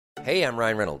Hey, I'm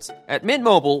Ryan Reynolds. At Mint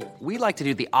Mobile, we like to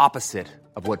do the opposite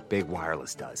of what Big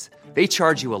Wireless does. They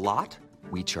charge you a lot,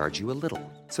 we charge you a little.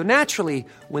 So naturally,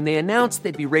 when they announced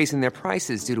they'd be raising their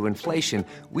prices due to inflation,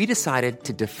 we decided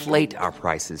to deflate our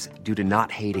prices due to not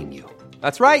hating you.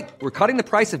 That's right. We're cutting the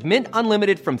price of Mint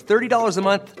Unlimited from $30 a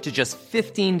month to just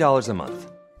 $15 a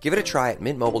month. Give it a try at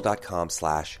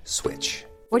mintmobile.com/switch.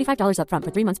 $45 up front for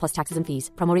 3 months plus taxes and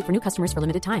fees. Promo rate for new customers for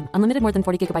limited time. Unlimited more than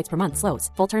 40 gigabytes per month. Slows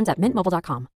full terms at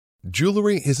mintmobile.com.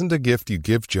 Jewelry isn't a gift you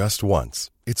give just once.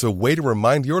 It's a way to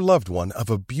remind your loved one of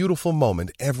a beautiful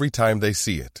moment every time they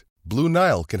see it. Blue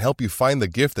Nile can help you find the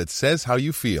gift that says how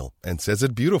you feel and says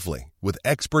it beautifully, with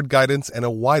expert guidance and a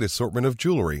wide assortment of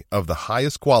jewelry of the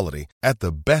highest quality at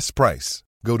the best price.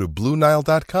 Go to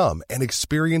BlueNile.com and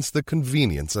experience the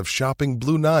convenience of shopping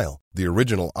Blue Nile, the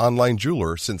original online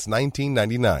jeweler since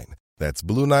 1999. That's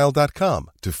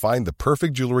BlueNile.com to find the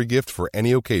perfect jewelry gift for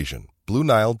any occasion.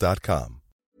 BlueNile.com.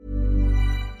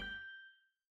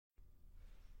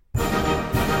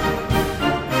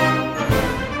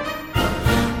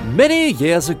 Many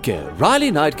years ago,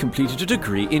 Riley Knight completed a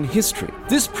degree in history.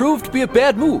 This proved to be a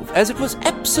bad move, as it was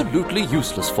absolutely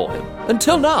useless for him.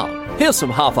 Until now, here's some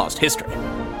half-assed history.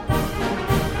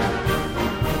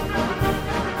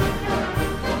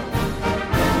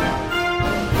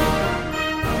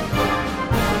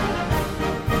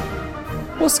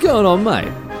 What's going on,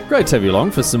 mate? Great to have you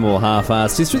along for some more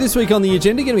half-assed history. This week on the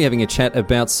agenda, going to be having a chat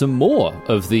about some more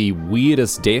of the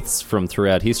weirdest deaths from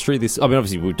throughout history.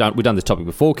 Obviously, we've done this topic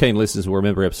before. Keen listeners will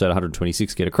remember episode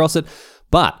 126, get across it.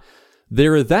 But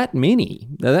there are that many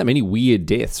weird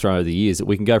deaths throughout the years that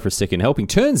we can go for a second helping.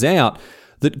 Turns out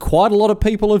that quite a lot of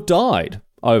people have died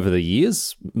over the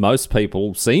years. Most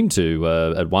people seem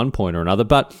to at one point or another,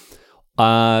 but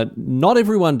not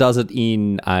everyone does it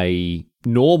in a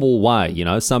normal way. You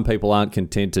know, some people aren't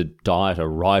content to die at a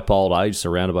ripe old age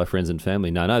surrounded by friends and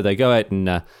family. No, they go out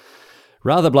in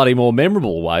rather bloody more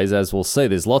memorable ways, as we'll see.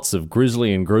 There's lots of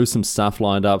grisly and gruesome stuff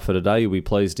lined up for today, you'll be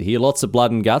pleased to hear. Lots of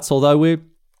blood and guts, although we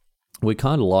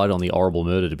kind of lied on the horrible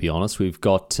murder, to be honest. We've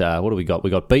got, what do we got? We've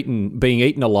got being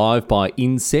eaten alive by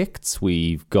insects.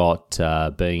 We've got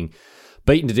being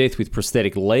beaten to death with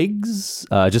prosthetic legs.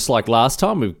 Just like last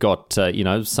time, we've got,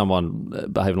 someone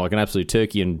behaving like an absolute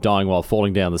turkey and dying while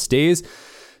falling down the stairs.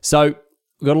 So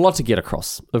we've got a lot to get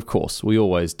across, of course. We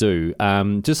always do.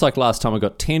 Just like last time, I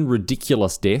got 10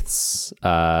 ridiculous deaths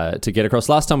to get across.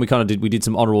 Last time we did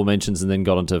some honourable mentions and then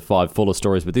got into 5 fuller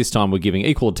stories, but this time we're giving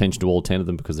equal attention to all 10 of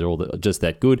them because they're all just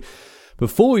that good.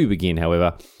 Before we begin,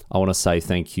 however, I want to say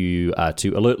thank you to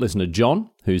alert listener John,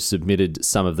 who submitted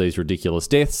some of these ridiculous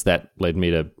deaths. That led me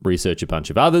to research a bunch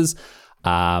of others.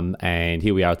 And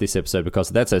here we are at this episode because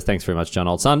of that. So thanks very much, John,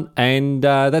 old son. And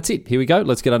that's it. Here we go.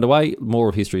 Let's get underway. More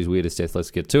of history's weirdest death. Let's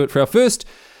get to it. For our first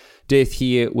death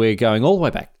here, we're going all the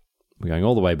way back. We're going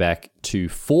all the way back to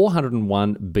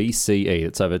 401 BCE.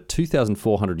 It's over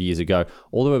 2,400 years ago,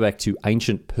 all the way back to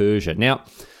ancient Persia. Now,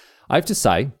 I have to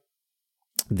say,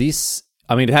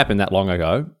 it happened that long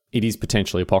ago. It is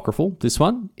potentially apocryphal, this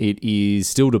one. It is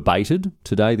still debated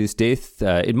today, this death.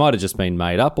 It might have just been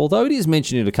made up, although it is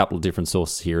mentioned in a couple of different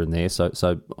sources here and there,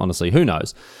 so honestly, who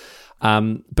knows?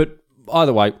 But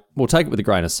either way, we'll take it with a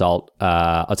grain of salt.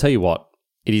 I'll tell you what,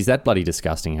 it is that bloody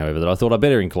disgusting, however, that I thought I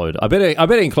better include it. I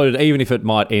better include it, even if it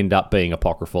might end up being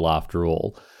apocryphal after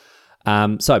all.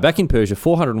 So back in Persia,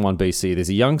 401 BC, there's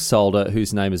a young soldier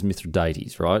whose name is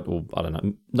Mithridates, right? Or I don't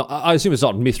know. No, I assume it's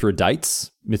not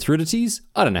Mithridates.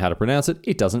 I don't know how to pronounce it.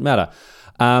 It doesn't matter.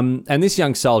 And this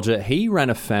young soldier, he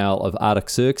ran afoul of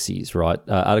Artaxerxes, right?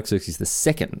 Artaxerxes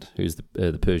II, who's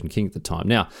the Persian king at the time.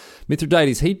 Now,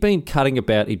 Mithridates, he'd been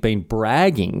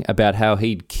bragging about how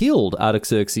he'd killed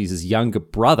Artaxerxes' younger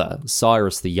brother,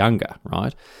 Cyrus the Younger,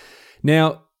 right?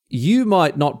 Now, you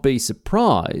might not be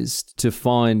surprised to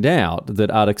find out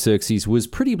that Artaxerxes was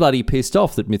pretty bloody pissed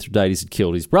off that Mithridates had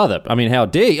killed his brother. I mean, how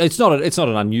dare you? It's not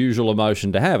an unusual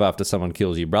emotion to have after someone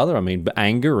kills your brother. I mean,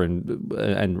 anger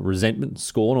and resentment,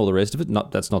 scorn, all the rest of it.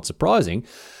 That's not surprising.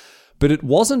 But it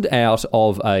wasn't out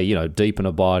of a deep and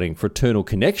abiding fraternal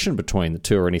connection between the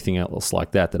two or anything else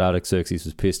like that Artaxerxes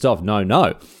was pissed off.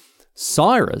 No.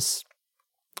 Cyrus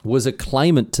was a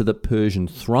claimant to the Persian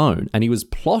throne, and he was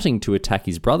plotting to attack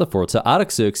his brother for it. So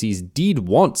Artaxerxes did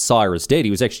want Cyrus dead.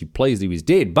 He was actually pleased he was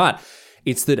dead, but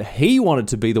it's that he wanted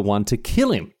to be the one to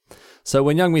kill him. So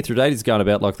when young Mithridates is going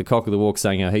about like the cock of the walk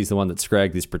saying how he's the one that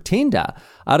scragged this pretender,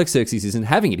 Artaxerxes isn't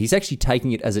having it. He's actually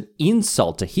taking it as an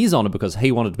insult to his honor because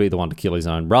he wanted to be the one to kill his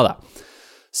own brother.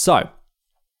 So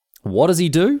what does he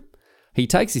do? He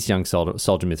takes this young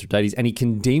soldier Mithridates and he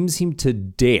condemns him to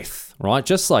death, right?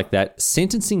 Just like that,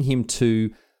 sentencing him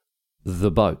to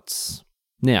the boats.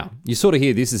 Now, you sort of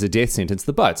hear this as a death sentence,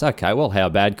 the boats. Okay, well, how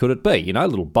bad could it be? You know, a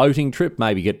little boating trip,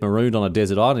 maybe get marooned on a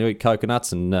desert island, you eat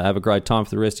coconuts and have a great time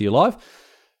for the rest of your life.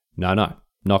 No,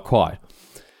 not quite.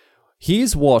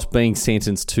 Here's what being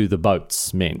sentenced to the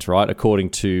boats meant, right, according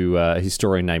to a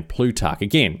historian named Plutarch.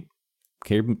 Again,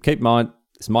 keep in mind,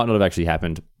 this might not have actually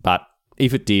happened, but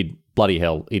if it did, bloody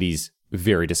hell, it is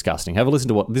very disgusting. Have a listen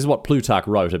to this is what Plutarch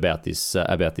wrote about this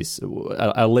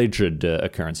alleged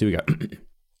occurrence. Here we go.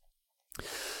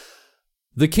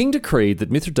 The king decreed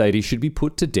that Mithridates should be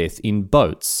put to death in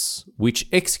boats, which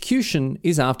execution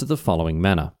is after the following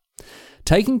manner.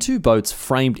 Taking two boats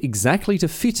framed exactly to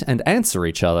fit and answer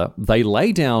each other, they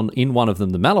lay down in one of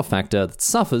them the malefactor that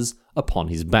suffers upon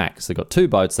his back. So they've got two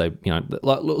boats, they, you know,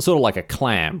 sort of like a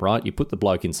clam, right? You put the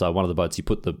bloke inside one of the boats, you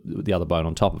put the other boat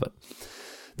on top of it.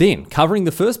 Then, covering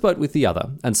the first boat with the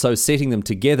other, and so setting them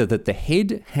together that the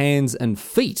head, hands, and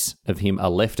feet of him are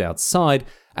left outside,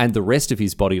 and the rest of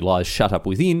his body lies shut up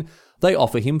within, they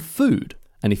offer him food,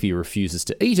 and if he refuses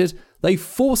to eat it, they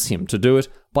force him to do it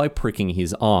by pricking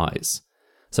his eyes.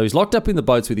 So he's locked up in the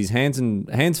boats with his hands,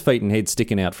 feet, and head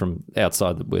sticking out from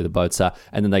outside where the boats are,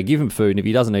 and then they give him food, and if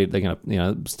he doesn't eat it, they're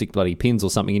going to, stick bloody pins or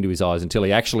something into his eyes until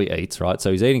he actually eats, right? So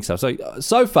he's eating stuff.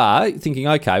 So far, thinking,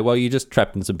 okay, well, you're just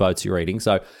trapped in some boats you're eating,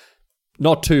 so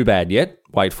not too bad yet.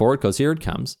 Wait for it, because here it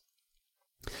comes.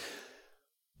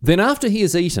 Then after he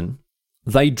has eaten,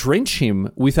 they drench him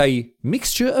with a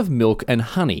mixture of milk and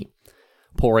honey,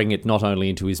 pouring it not only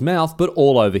into his mouth, but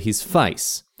all over his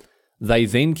face. They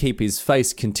then keep his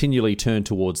face continually turned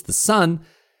towards the sun,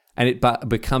 and it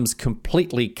becomes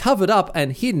completely covered up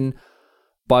and hidden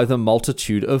by the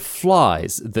multitude of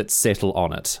flies that settle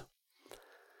on it.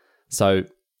 So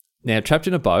now trapped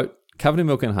in a boat, covered in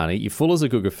milk and honey, you're full as a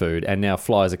goog of food, and now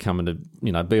flies are coming to,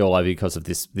 be all over you because of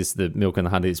the milk and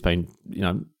the honey that's been,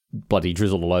 bloody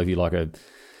drizzled all over you like a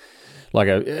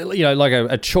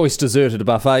choice dessert at a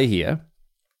buffet here.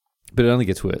 But it only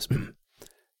gets worse.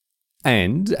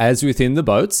 And, as within the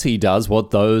boats, he does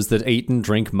what those that eat and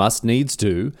drink must needs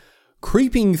do.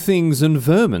 Creeping things and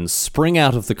vermin spring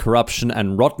out of the corruption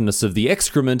and rottenness of the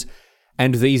excrement,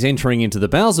 and these entering into the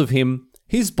bowels of him,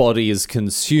 his body is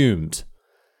consumed.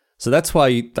 So that's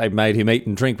why they made him eat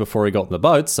and drink before he got in the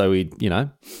boat, so he'd,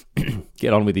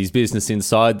 get on with his business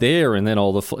inside there, and then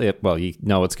all the... well, you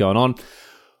know what's going on.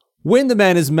 When the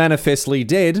man is manifestly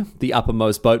dead, the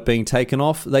uppermost boat being taken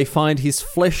off, they find his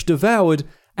flesh devoured,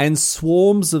 and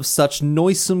swarms of such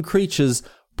noisome creatures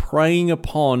preying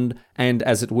upon and,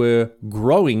 as it were,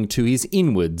 growing to his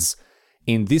inwards.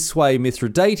 In this way,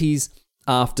 Mithridates,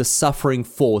 after suffering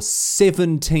for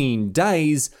 17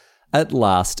 days, at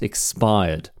last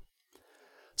expired.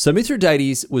 So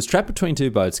Mithridates was trapped between two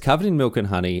boats, covered in milk and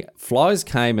honey. Flies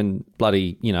came and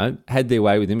bloody, had their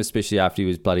way with him, especially after he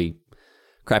was bloody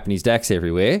crapping his dacks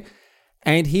everywhere.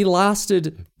 And he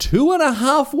lasted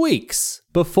 2.5 weeks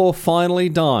before finally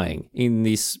dying in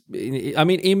this.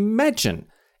 Imagine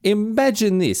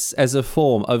this as a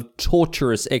form of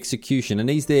torturous execution. And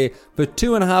he's there for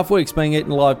 2.5 weeks being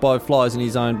eaten alive by flies in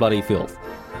his own bloody filth.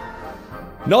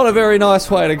 Not a very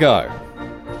nice way to go.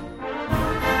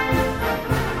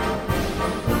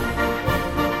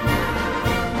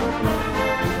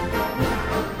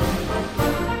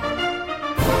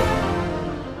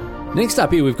 Next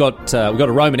up here, we've got a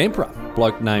Roman emperor, a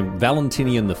bloke named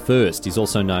Valentinian I. He's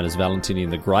also known as Valentinian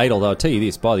the Great, although I'll tell you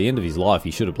this, by the end of his life, he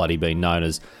should have bloody been known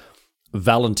as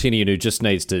Valentinian, who just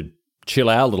needs to chill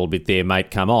out a little bit there,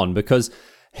 mate, come on, because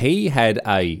he had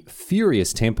a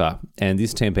furious temper, and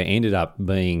this temper ended up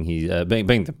being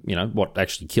what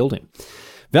actually killed him.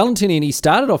 Valentinian, he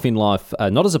started off in life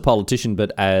not as a politician,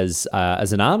 but as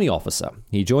an army officer.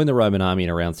 He joined the Roman army in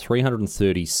around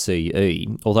 330 CE,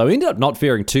 although he ended up not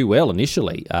faring too well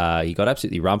initially. He got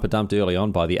absolutely rumper-dumped early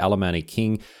on by the Alemannic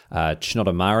king,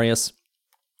 Chnodomarius,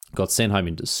 got sent home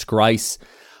in disgrace.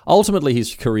 Ultimately,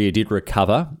 his career did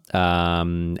recover,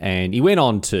 and he went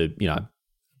on to,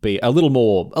 be a little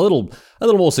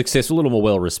more successful, a little more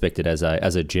well-respected as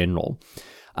a general.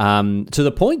 To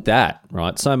the point that,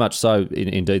 right, so much so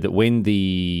indeed that when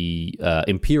the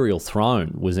imperial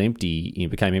throne was empty,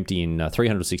 it became empty in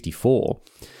 364,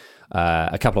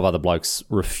 a couple of other blokes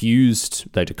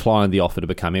refused, they declined the offer to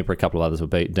become emperor, a couple of others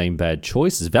were deemed bad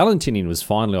choices. Valentinian was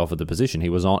finally offered the position. He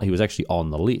was actually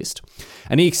on the list.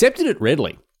 And he accepted it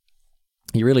readily.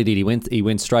 He really did. He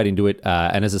went straight into it,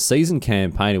 and as a seasoned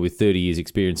campaigner with 30 years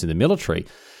experience in the military,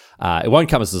 it won't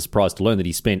come as a surprise to learn that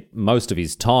he spent most of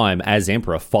his time as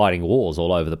emperor fighting wars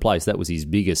all over the place. That was his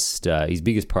biggest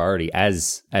priority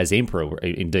as emperor.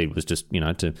 Indeed, was just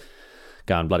to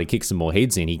go and bloody kick some more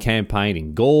heads in. He campaigned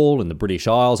in Gaul and the British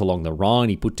Isles, along the Rhine.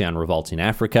 He put down revolts in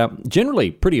Africa.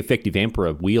 Generally, pretty effective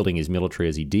emperor wielding his military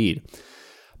as he did.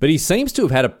 But he seems to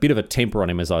have had a bit of a temper on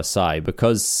him, as I say,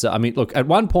 because, I mean, look, at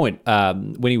one point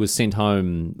when he was sent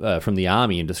home from the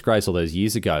army in disgrace all those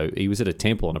years ago, he was at a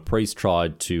temple and a priest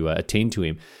tried to attend to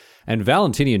him. And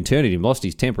Valentinian turned at him, lost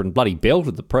his temper, and bloody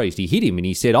belted the priest. He hit him and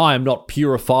he said, "I am not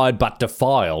purified but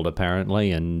defiled," apparently.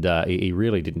 And he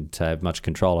really didn't have much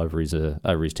control over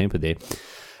his temper there.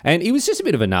 And he was just a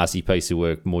bit of a nasty piece of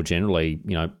work more generally,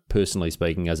 personally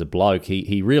speaking, as a bloke.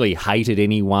 He really hated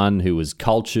anyone who was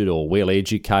cultured or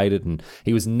well-educated, and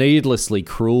he was needlessly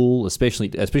cruel, especially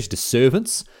to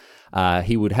servants.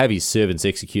 He would have his servants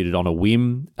executed on a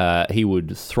whim. He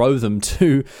would throw them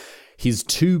to his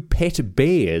 2 pet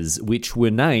bears, which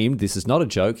were named, this is not a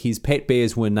joke, his pet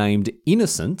bears were named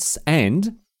Innocence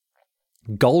and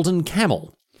Golden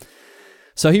Camel.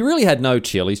 So he really had no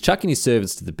chill. He's chucking his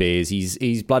servants to the bears.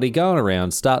 He's bloody going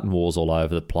around starting wars all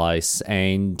over the place.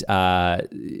 And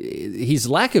his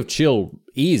lack of chill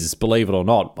is, believe it or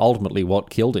not, ultimately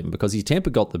what killed him, because his temper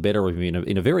got the better of him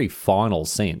in a very final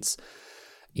sense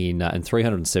in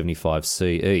 375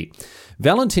 CE.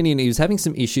 Valentinian, he was having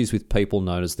some issues with people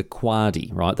known as the Quadi,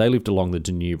 right? They lived along the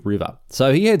Danube River.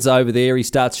 So he heads over there, he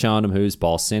starts showing them who's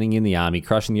boss, sending in the army,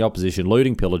 crushing the opposition,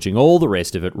 looting, pillaging, all the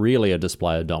rest of it, really a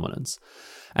display of dominance.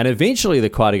 And eventually the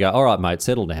Quadi go, "All right, mate,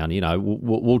 settle down. We're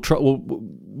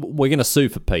going to sue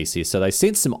for peace here." So they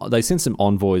sent some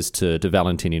envoys to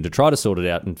Valentinian to try to sort it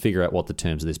out and figure out what the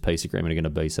terms of this peace agreement are going to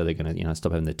be. So they're going to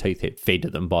stop having their teeth fed to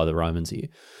them by the Romans here.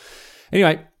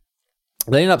 Anyway,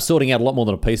 they end up sorting out a lot more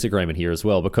than a peace agreement here as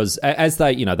well, because as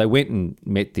they went and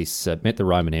met the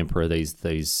Roman emperor, these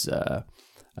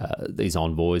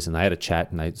envoys, and they had a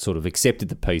chat and they sort of accepted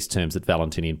the peace terms that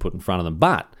Valentinian put in front of them.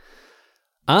 But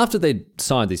after they'd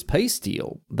signed this peace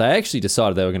deal, they actually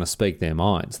decided they were going to speak their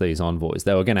minds, these envoys.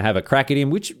 They were going to have a crack at him,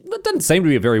 which doesn't seem to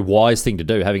be a very wise thing to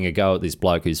do, having a go at this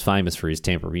bloke who's famous for his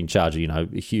temper, in charge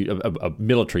of, a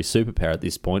military superpower at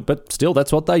this point. But still,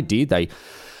 that's what they did. They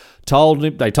told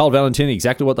Valentinian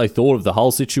exactly what they thought of the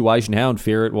whole situation, how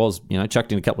unfair it was,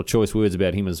 chucked in a couple of choice words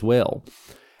about him as well.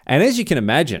 And as you can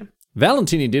imagine,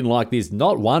 Valentinian didn't like this,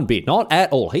 not one bit, not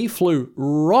at all. He flew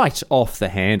right off the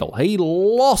handle. He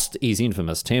lost his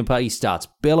infamous temper. He starts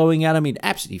bellowing at him. He's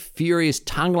absolutely furious,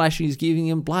 tongue lashing he's giving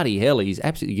him. Bloody hell, he's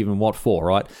absolutely giving him what for,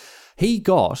 right? He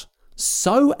got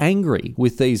so angry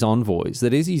with these envoys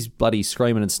that as he's bloody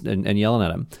screaming and yelling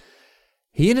at him,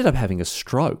 he ended up having a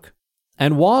stroke.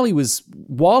 And while he was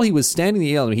standing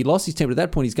there yelling, he lost his temper. At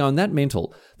that point, he's going that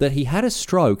mental that he had a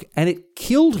stroke and it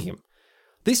killed him.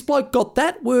 This bloke got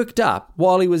that worked up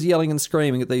while he was yelling and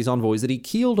screaming at these envoys that he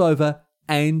keeled over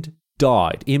and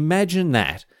died. Imagine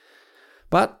that.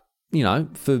 But,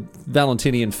 for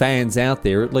Valentinian fans out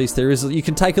there, at least you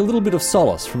can take a little bit of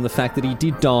solace from the fact that he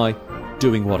did die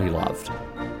doing what he loved.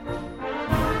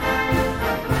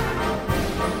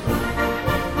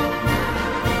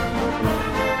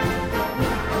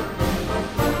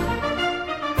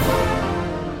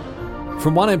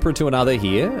 From one emperor to another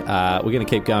here, we're going to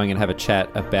keep going and have a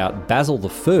chat about Basil I,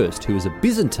 who was a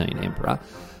Byzantine emperor,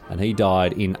 and he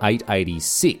died in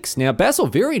 886. Now, Basil,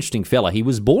 very interesting fella. He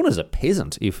was born as a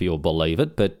peasant, if you'll believe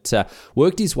it, but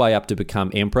worked his way up to become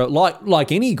emperor,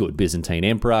 like any good Byzantine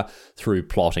emperor, through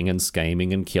plotting and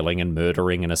scheming and killing and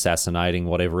murdering and assassinating,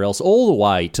 whatever else, all the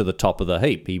way to the top of the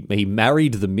heap. He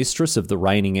married the mistress of the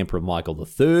reigning emperor Michael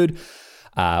III,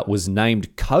 was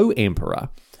named co-emperor,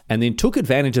 and then took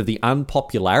advantage of the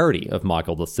unpopularity of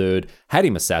Michael III, had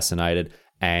him assassinated,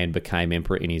 and became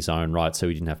emperor in his own right, so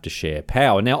he didn't have to share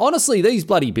power. Now, honestly, these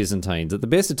bloody Byzantines, at the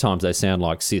best of times, they sound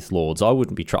like Sith lords. I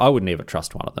wouldn't ever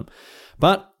trust one of them.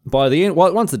 But by the end,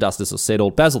 once the dust is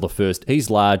settled, Basil I, he's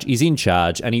large, he's in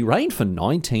charge, and he reigned for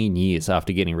 19 years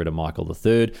after getting rid of Michael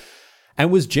III,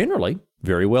 and was generally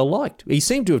very well liked. He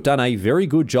seemed to have done a very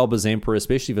good job as emperor,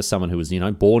 especially for someone who was,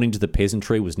 born into the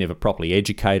peasantry, was never properly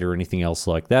educated or anything else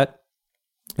like that.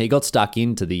 He got stuck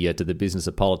into the business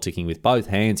of politicking with both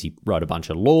hands. He wrote a bunch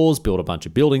of laws, built a bunch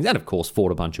of buildings, and of course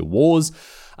fought a bunch of wars.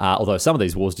 Although some of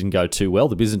these wars didn't go too well.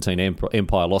 The Byzantine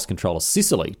Empire lost control of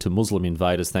Sicily to Muslim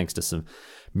invaders thanks to some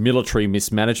military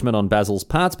mismanagement on Basil's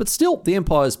parts. But still, the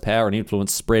empire's power and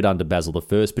influence spread under Basil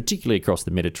I, particularly across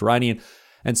the Mediterranean.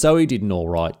 And so he did an all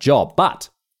right job. But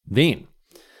then,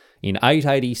 in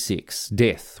 886,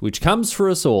 death, which comes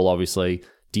for us all, obviously,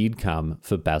 did come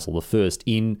for Basil I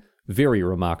in very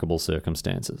remarkable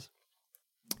circumstances.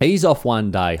 He's off one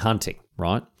day hunting,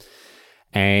 right?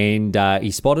 And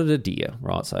he spotted a deer,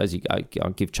 right? So as you go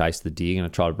give chase to the deer, you're going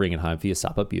to try to bring it home for your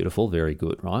supper. Beautiful, very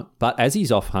good, right? But as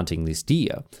he's off hunting this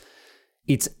deer,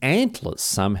 its antlers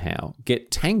somehow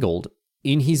get tangled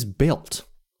in his belt.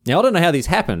 Now, I don't know how this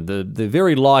happened. They're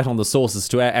very light on the sources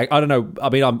to... I don't know. I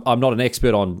mean, I'm not an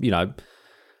expert on,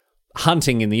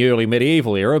 hunting in the early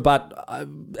medieval era, but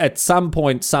at some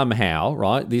point, somehow,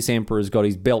 right, this emperor's got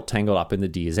his belt tangled up in the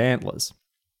deer's antlers.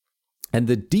 And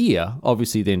the deer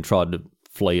obviously then tried to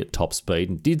flee at top speed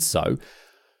and did so,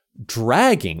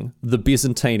 dragging the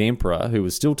Byzantine emperor, who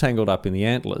was still tangled up in the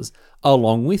antlers,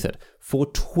 along with it for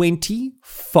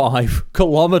 25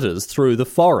 kilometres through the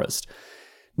forest.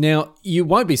 Now, you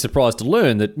won't be surprised to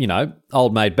learn that,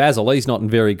 old mate Basil, he's not in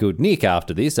very good nick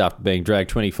after this, after being dragged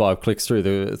 25 clicks through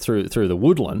the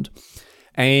woodland.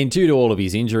 And due to all of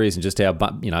his injuries and just how,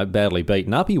 badly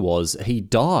beaten up he was, he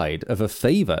died of a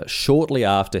fever shortly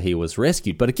after he was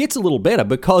rescued. But it gets a little better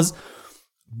because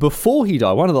before he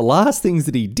died, one of the last things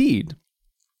that he did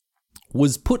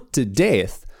was put to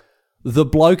death the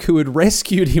bloke who had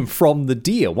rescued him from the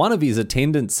deer. One of his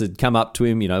attendants had come up to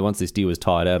him, once this deer was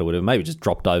tired out or whatever, maybe just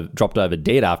dropped over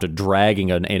dead after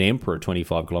dragging an emperor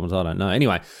 25 kilometres, I don't know.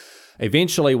 Anyway,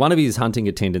 eventually one of his hunting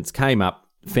attendants came up,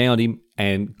 found him,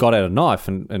 and got out a knife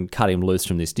and cut him loose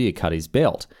from this deer, cut his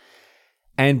belt.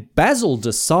 And Basil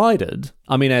decided,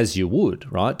 as you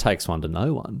would, right? Takes one to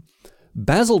know one.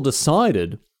 Basil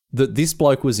decided that this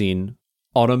bloke was in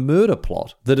on a murder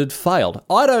plot that had failed.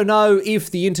 I don't know if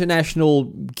the International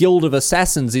Guild of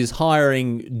Assassins is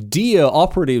hiring deer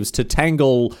operatives to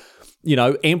tangle,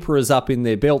 emperors up in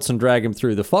their belts and drag them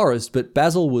through the forest, but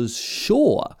Basil was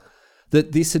sure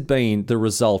that this had been the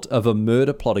result of a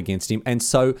murder plot against him, and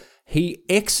so he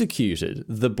executed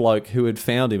the bloke who had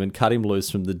found him and cut him loose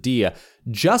from the deer,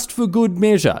 just for good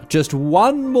measure. Just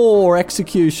one more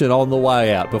execution on the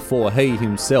way out before he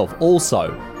himself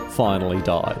also finally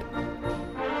died.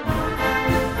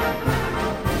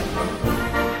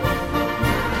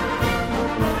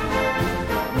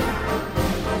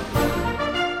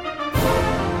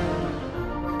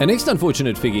 Our next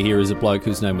unfortunate figure here is a bloke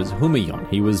whose name was Humayun.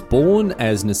 He was born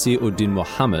as Nasir-ud-Din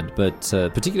Muhammad, but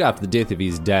particularly after the death of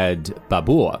his dad,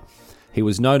 Babur, he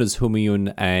was known as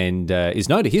Humayun and is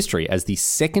known to history as the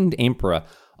second emperor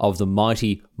of the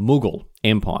mighty Mughal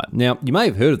Empire. Now, you may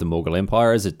have heard of the Mughal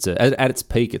Empire. As it's at its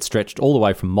peak, it stretched all the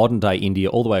way from modern-day India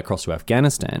all the way across to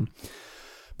Afghanistan.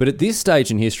 But at this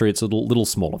stage in history, it's a little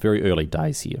smaller, very early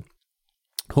days here.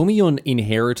 Humayun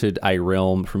inherited a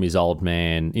realm from his old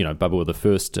man, Babur, the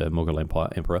first Mughal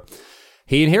emperor.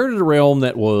 He inherited a realm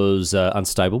that was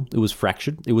unstable. It was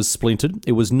fractured. It was splintered.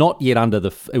 It was not yet under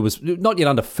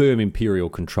firm imperial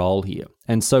control here.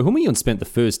 And so Humayun spent the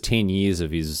first 10 years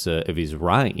of his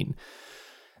reign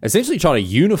essentially trying to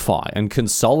unify and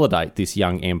consolidate this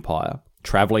young empire,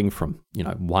 traveling from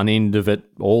one end of it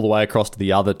all the way across to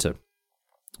the other to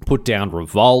put down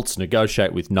revolts,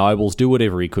 negotiate with nobles, do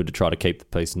whatever he could to try to keep the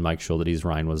peace and make sure that his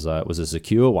reign was a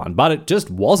secure one. But it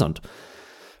just wasn't,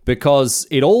 because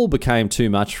it all became too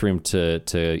much for him to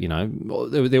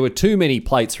there were too many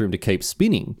plates for him to keep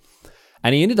spinning.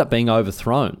 And he ended up being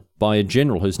overthrown by a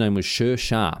general whose name was Sher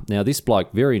Shah. Now, this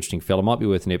bloke, very interesting fellow, might be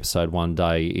worth an episode one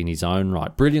day in his own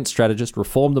right. Brilliant strategist,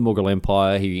 reformed the Mughal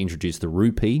Empire. He introduced the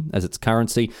rupee as its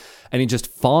currency. And in just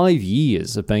 5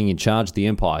 years of being in charge of the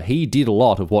empire, he did a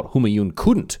lot of what Humayun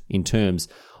couldn't in terms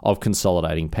of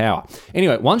consolidating power.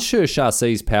 Anyway, once Sher Shah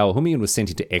seized power, Humayun was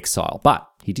sent into exile. But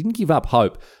he didn't give up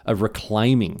hope of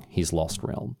reclaiming his lost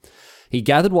realm. He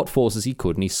gathered what forces he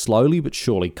could, and he slowly but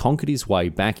surely conquered his way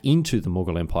back into the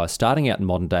Mughal Empire, starting out in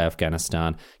modern-day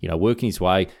Afghanistan, working his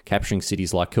way, capturing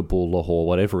cities like Kabul, Lahore,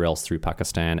 whatever else through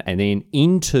Pakistan, and then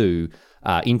into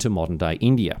modern-day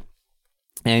India.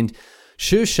 And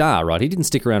Sher Shah, right, he didn't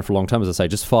stick around for a long time, as I say,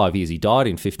 just 5 years. He died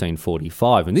in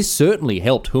 1545, and this certainly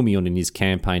helped Humayun in his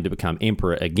campaign to become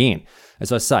emperor again.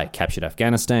 As I say, captured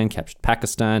Afghanistan, captured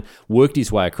Pakistan, worked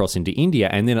his way across into India,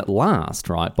 and then at last,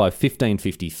 right, by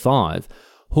 1555,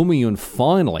 Humayun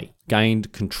finally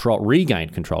regained control,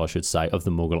 of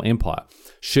the Mughal Empire.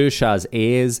 Sher Shah's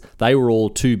heirs, they were all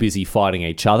too busy fighting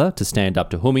each other to stand up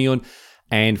to Humayun.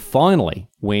 And finally,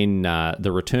 when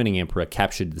the returning emperor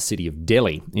captured the city of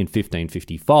Delhi in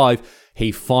 1555,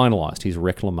 he finalised his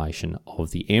reclamation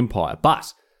of the empire.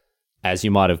 But, as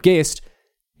you might have guessed,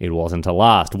 it wasn't to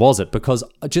last, was it? Because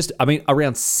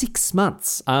around 6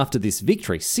 months after this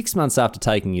victory, 6 months after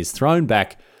taking his throne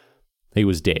back, he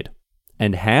was dead.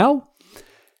 And how?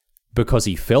 Because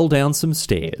he fell down some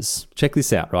stairs. Check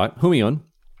this out, right? Humayun,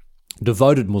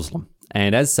 devoted Muslim.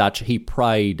 And as such, he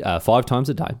prayed 5 times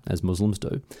a day, as Muslims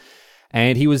do.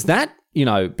 And he was that,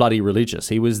 bloody religious.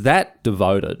 He was that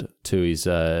devoted to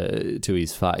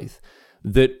his faith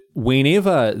that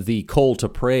whenever the call to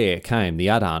prayer came, the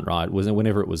adhan, right,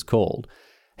 whenever it was called,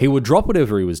 He would drop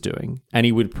whatever he was doing and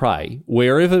he would pray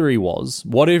wherever he was,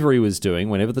 whatever he was doing,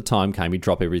 whenever the time came, he'd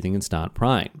drop everything and start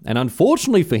praying. And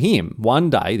unfortunately for him,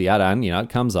 one day, the Adan,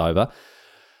 comes over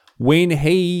when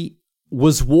he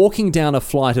was walking down a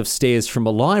flight of stairs from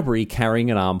a library carrying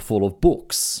an armful of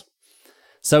books.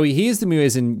 So he hears the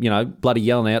muezzin, bloody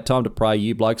yelling out, time to pray,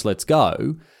 you blokes, let's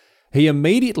go. He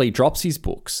immediately drops his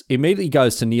books, immediately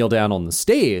goes to kneel down on the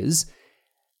stairs.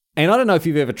 And I don't know if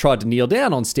you've ever tried to kneel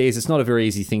down on stairs. It's not a very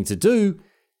easy thing to do.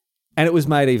 And it was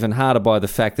made even harder by the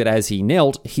fact that as he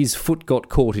knelt, his foot got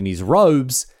caught in his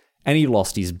robes and he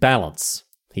lost his balance.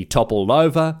 He toppled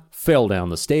over, fell down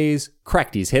the stairs,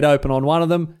 cracked his head open on one of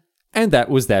them, and that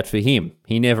was that for him.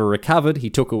 He never recovered.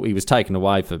 He was taken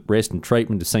away for rest and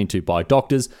treatment, seen to by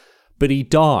doctors, but he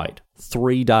died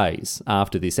 3 days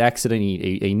after this accident.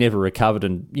 He never recovered,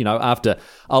 and after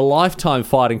a lifetime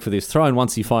fighting for this throne,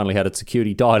 once he finally had it secured,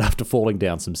 he died after falling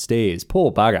down some stairs.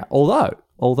 Poor bugger.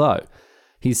 Although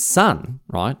his son,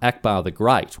 right, Akbar the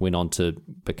Great, went on to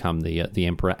become the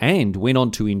emperor and went on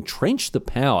to entrench the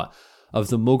power of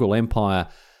the Mughal Empire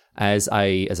as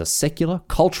a secular,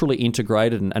 culturally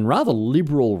integrated and rather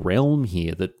liberal realm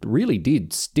here that really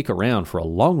did stick around for a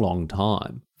long, long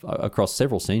time across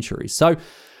several centuries. So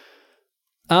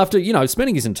after,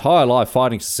 spending his entire life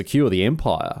fighting to secure the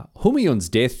empire, Humayun's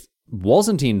death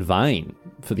wasn't in vain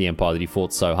for the empire that he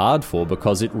fought so hard for,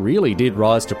 because it really did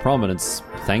rise to prominence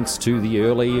thanks to the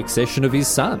early accession of his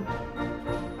son.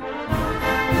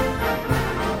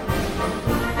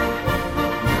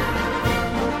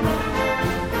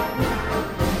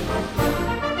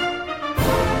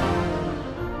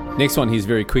 Next one here's a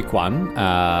very quick one.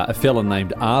 A fellow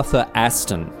named Arthur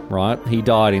Aston, right? He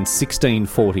died in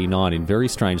 1649 in very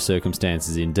strange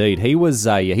circumstances indeed. He was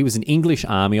an English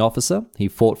army officer. He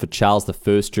fought for Charles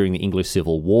I during the English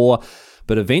Civil War,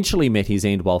 but eventually met his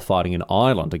end while fighting in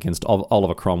Ireland against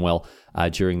Oliver Cromwell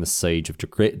during the siege of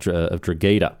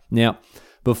Drogheda. Now,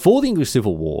 before the English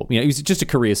Civil War, he was just a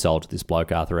career soldier, this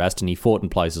bloke, Arthur Aston. He fought in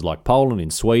places like Poland,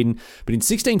 in Sweden, but in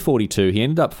 1642 he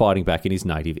ended up fighting back in his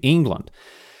native England.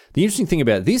 The interesting thing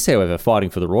about this, however, fighting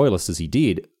for the Royalists as he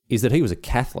did, is that he was a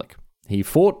Catholic. He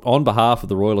fought on behalf of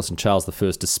the Royalists and Charles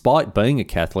I despite being a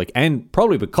Catholic, and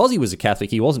probably because he was a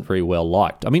Catholic, he wasn't very well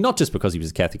liked. I mean, not just because he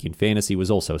was a Catholic, in fairness, he was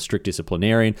also a strict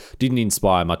disciplinarian, didn't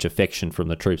inspire much affection from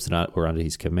the troops that were under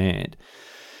his command.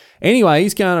 Anyway,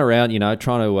 he's going around,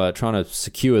 trying to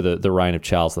secure the reign of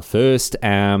Charles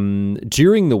I.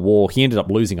 During the war, he ended up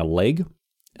losing a leg.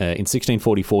 In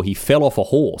 1644, he fell off a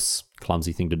horse,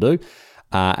 clumsy thing to do,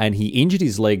 and he injured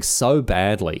his leg so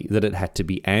badly that it had to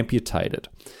be amputated.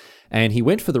 And he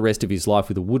went for the rest of his life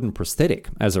with a wooden prosthetic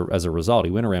as a result.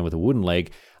 He went around with a wooden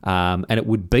leg, and it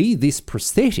would be this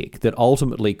prosthetic that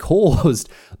ultimately caused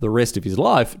the rest of his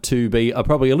life to be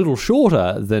probably a little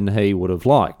shorter than he would have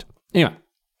liked. Anyway,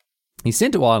 he's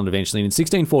sent to Ireland eventually, and in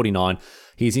 1649,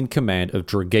 he's in command of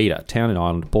Drogheda, town in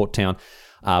Ireland, port town.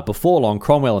 Before long,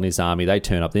 Cromwell and his army, they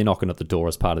turn up. They're knocking at the door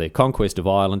as part of their conquest of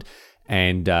Ireland.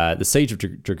 And the siege of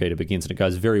Drogheda begins, and it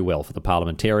goes very well for the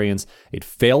parliamentarians. It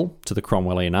fell to the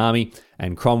Cromwellian army,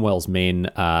 and Cromwell's men,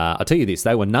 I'll tell you this,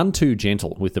 they were none too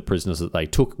gentle with the prisoners that they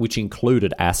took, which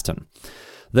included Aston.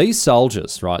 These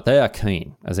soldiers, right, they are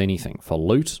keen as anything for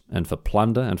loot and for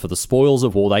plunder and for the spoils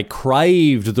of war. They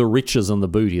craved the riches and the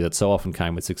booty that so often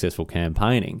came with successful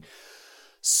campaigning.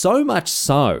 So much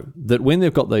so that when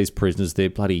they've got these prisoners, they're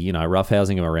bloody,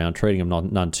 roughhousing them around, treating them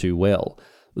none too well.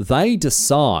 They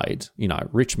decide,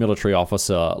 rich military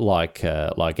officer like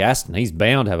Aston, he's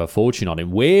bound to have a fortune on him.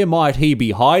 Where might he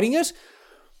be hiding it?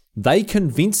 They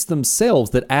convinced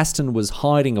themselves that Aston was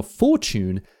hiding a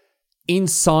fortune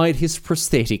inside his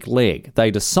prosthetic leg.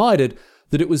 They decided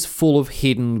that it was full of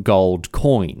hidden gold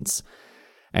coins.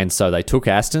 And so they took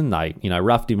Aston, they,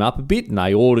 roughed him up a bit, and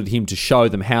they ordered him to show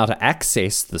them how to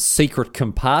access the secret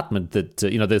compartment that,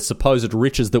 the supposed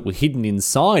riches that were hidden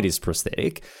inside his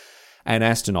prosthetic. And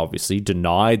Aston obviously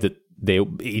denied there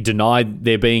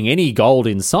being any gold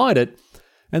inside it,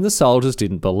 and the soldiers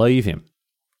didn't believe him.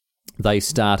 They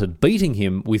started beating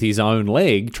him with his own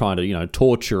leg, trying to,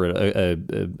 torture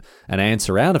an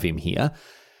answer out of him here,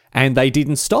 and they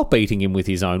didn't stop beating him with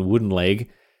his own wooden leg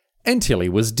until he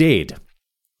was dead.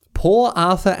 Poor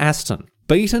Arthur Aston,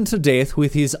 beaten to death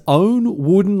with his own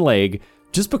wooden leg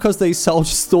just because these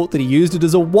soldiers thought that he used it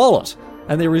as a wallet.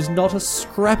 And there is not a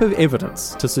scrap of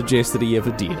evidence to suggest that he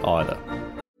ever did either.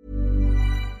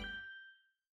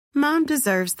 Mom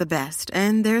deserves the best,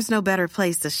 and there's no better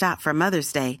place to shop for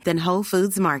Mother's Day than Whole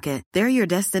Foods Market. They're your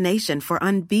destination for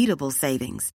unbeatable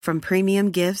savings, from premium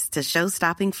gifts to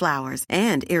show-stopping flowers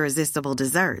and irresistible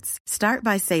desserts. Start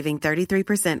by saving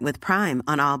 33% with Prime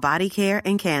on all body care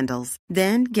and candles.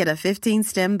 Then get a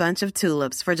 15-stem bunch of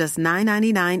tulips for just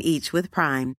 $9.99 each with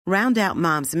Prime. Round out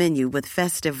Mom's menu with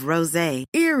festive rosé,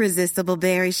 irresistible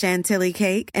berry chantilly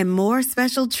cake, and more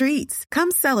special treats.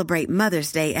 Come celebrate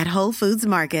Mother's Day at Whole Foods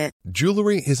Market.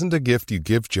 Jewelry isn't a gift you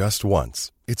give just once.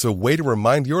 It's a way to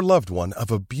remind your loved one of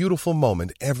a beautiful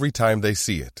moment every time they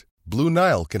see it. Blue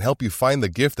Nile can help you find the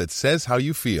gift that says how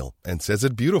you feel and says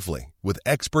it beautifully, with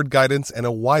expert guidance and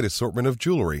a wide assortment of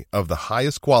jewelry of the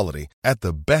highest quality at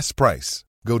the best price.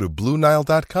 Go to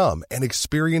BlueNile.com and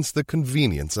experience the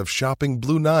convenience of shopping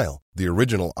Blue Nile, the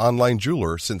original online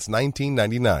jeweler since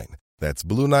 1999. That's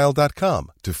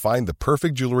BlueNile.com to find the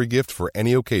perfect jewelry gift for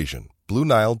any occasion.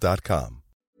 BlueNile.com.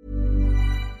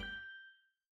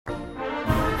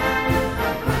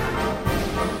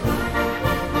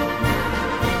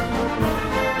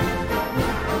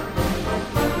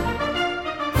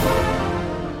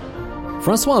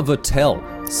 Francois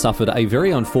Vatel suffered a very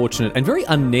unfortunate and very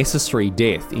unnecessary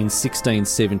death in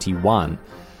 1671.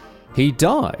 He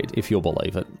died, if you'll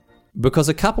believe it, because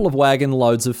a couple of wagon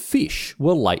loads of fish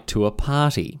were late to a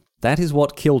party. That is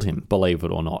what killed him, believe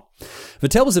it or not.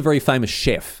 Vatel was a very famous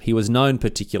chef. He was known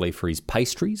particularly for his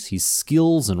pastries. His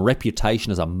skills and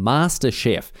reputation as a master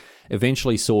chef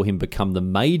eventually saw him become the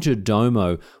major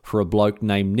domo for a bloke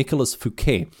named Nicolas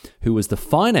Fouquet, who was the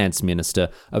finance minister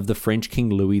of the French King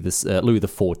Louis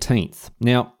XIV.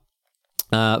 Now,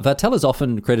 Vatel is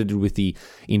often credited with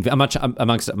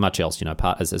amongst much else,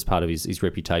 as part of his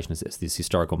reputation as this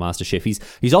historical master chef.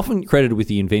 He's often credited with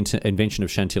the invention of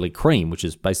chantilly cream, which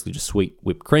is basically just sweet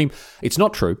whipped cream. It's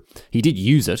not true. He did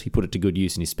use it. He put it to good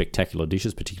use in his spectacular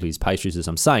dishes, particularly his pastries, as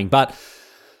I'm saying. But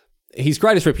his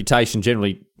greatest reputation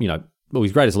generally,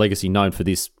 his greatest legacy known for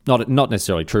this, not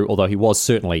necessarily true, although he was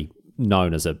certainly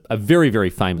known as a very, very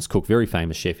famous cook, very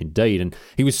famous chef indeed. And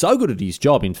he was so good at his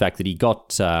job, in fact, that he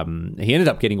ended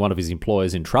up getting one of his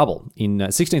employers in trouble. In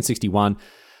 1661,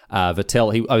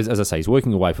 Vatel, as I say, he's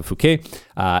working away for Fouquet,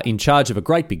 in charge of a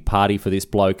great big party for this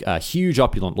bloke, a huge,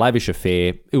 opulent, lavish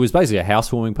affair. It was basically a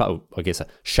housewarming party, I guess a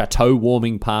chateau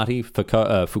warming party.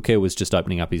 Fouquet was just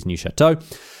opening up his new chateau.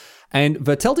 And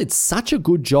Vatel did such a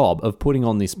good job of putting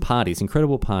on this party, this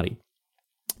incredible party,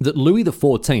 that Louis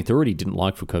XIV already didn't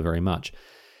like Fouquet very much.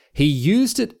 He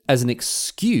used it as an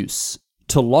excuse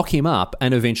to lock him up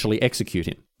and eventually execute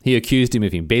him. He accused him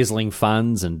of embezzling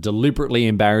funds and deliberately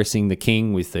embarrassing the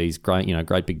king with these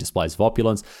great big displays of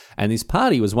opulence. And this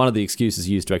party was one of the excuses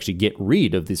used to actually get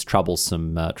rid of this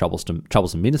troublesome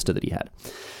minister that he had.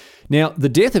 Now, the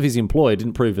death of his employer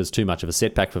didn't prove as too much of a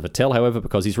setback for Vatel, however,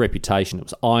 because his reputation, it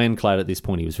was ironclad at this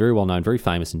point. He was very well known, very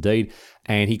famous indeed,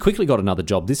 and he quickly got another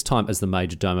job, this time as the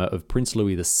major domo of Prince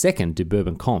Louis II de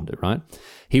Bourbon-Conde, right?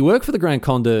 He worked for the Grand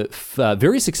Conde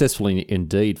very successfully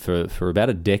indeed for about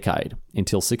a decade,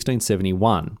 until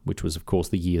 1671, which was, of course,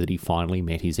 the year that he finally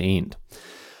met his end.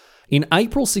 In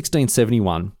April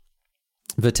 1671,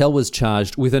 Vatel was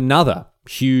charged with another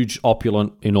huge,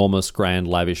 opulent, enormous, grand,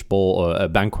 lavish ball or a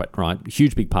banquet, right?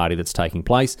 Huge big party that's taking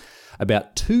place.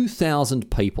 About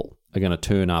 2,000 people are going to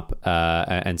turn up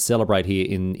and celebrate here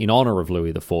in honor of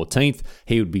Louis XIV.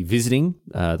 He would be visiting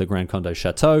the Grand Conde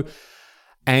Chateau.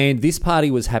 And this party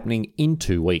was happening in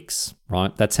 2 weeks,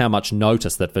 right? That's how much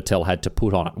notice that Vatel had to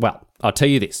put on it. Well, I'll tell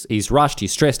you this. He's rushed,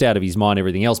 he's stressed out of his mind,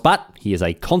 everything else, but he is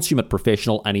a consummate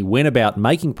professional and he went about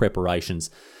making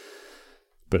preparations.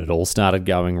 But it all started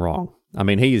going wrong. I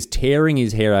mean, he is tearing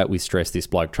his hair out with stress, this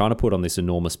bloke, trying to put on this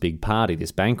enormous big party,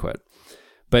 this banquet.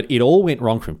 But it all went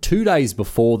wrong for him. 2 days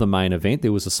before the main event,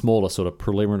 there was a smaller sort of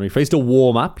preliminary feast, a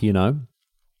warm-up, and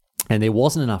there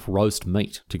wasn't enough roast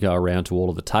meat to go around to all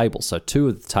of the tables. So 2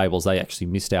 of the tables, they actually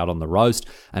missed out on the roast,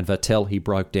 and Vatel, he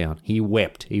broke down. He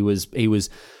wept. He was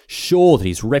sure that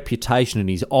his reputation and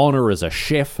his honour as a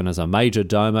chef and as a major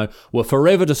domo were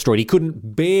forever destroyed. He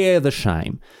couldn't bear the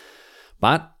shame.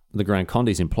 But the Grand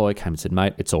Conde's employer came and said,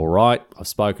 "Mate, it's all right. I've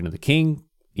spoken to the king.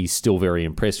 He's still very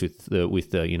impressed with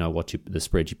the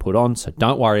spread you put on. So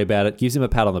don't worry about it." Gives him a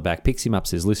pat on the back, picks him up,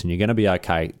 says, "Listen, you're going to be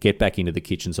okay. Get back into the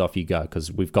kitchens. Off you go,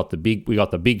 because we got the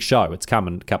big show. It's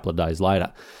coming a couple of days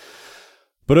later."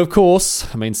 But of course,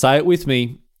 say it with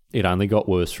me, it only got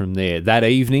worse from there. That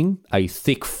evening, a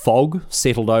thick fog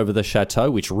settled over the chateau,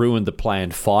 which ruined the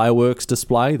planned fireworks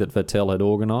display that Vatel had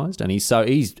organised. And he's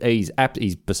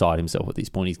beside himself at this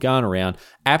point. He's going around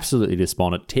absolutely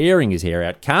despondent, tearing his hair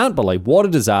out. Can't believe what a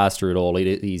disaster it all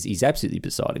is. He's absolutely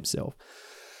beside himself.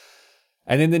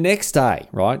 And then the next day,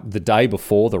 right, the day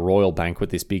before the royal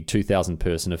banquet, this big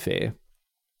 2,000-person affair,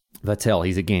 Vatel,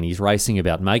 he's racing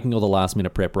about, making all the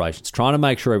last-minute preparations, trying to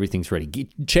make sure everything's ready,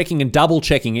 checking and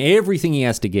double-checking everything he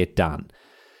has to get done.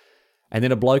 And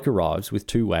then a bloke arrives with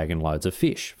 2 wagon loads of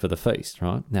fish for the feast,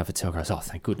 right? Now Vatel goes, oh,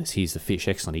 thank goodness, here's the fish,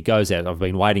 excellent. He goes out, I've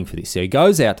been waiting for this. So he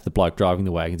goes out to the bloke driving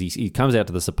the wagons, he comes out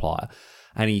to the supplier,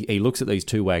 and he looks at these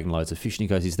 2 wagon loads of fish, and he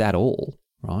goes, is that all,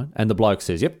 right? And the bloke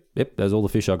says, yep, there's all the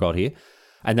fish I got here.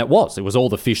 And it was all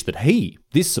the fish that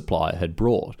this supplier had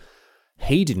brought.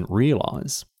 He didn't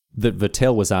realise that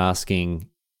Vatel was asking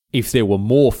if there were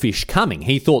more fish coming.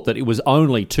 He thought that it was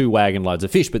only 2 wagon loads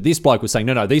of fish, but this bloke was saying,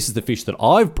 no, this is the fish that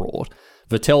I've brought.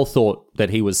 Vatel thought that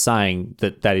he was saying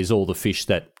that is all the fish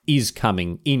that is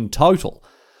coming in total.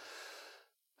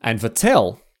 And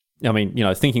Vatel,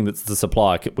 thinking that the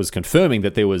supplier was confirming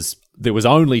that there was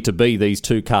only to be these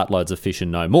 2 cartloads of fish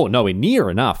and no more, nowhere near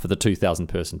enough for the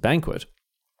 2,000-person banquet.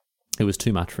 It was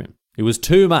too much for him. It was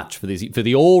too much for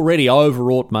the already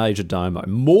overwrought Major Domo,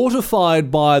 mortified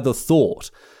by the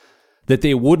thought that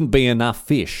there wouldn't be enough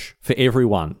fish for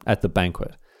everyone at the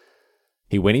banquet.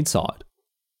 He went inside,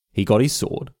 he got his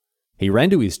sword, he ran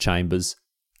to his chambers,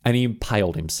 and he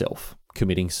impaled himself,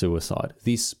 committing suicide.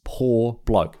 This poor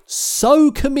bloke,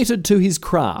 so committed to his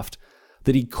craft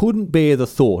that he couldn't bear the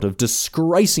thought of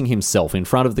disgracing himself in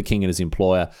front of the king and his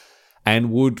employer,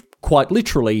 and would quite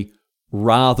literally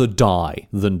rather die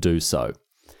than do so.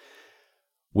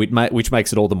 Which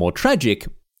makes it all the more tragic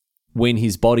when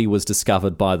his body was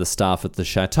discovered by the staff at the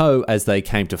chateau as they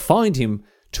came to find him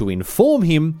to inform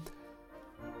him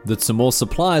that some more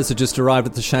suppliers had just arrived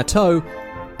at the chateau,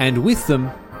 and with them,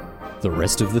 the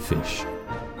rest of the fish.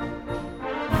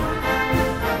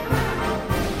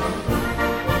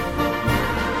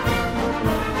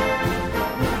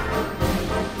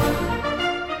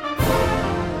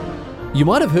 You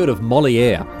might have heard of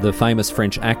Molière, the famous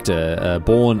French actor,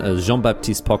 born as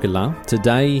Jean-Baptiste Poquelin.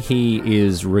 Today, he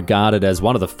is regarded as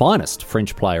one of the finest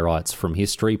French playwrights from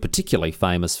history, particularly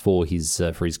famous for his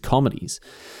comedies.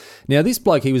 Now, this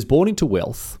bloke, he was born into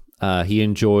wealth. He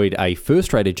enjoyed a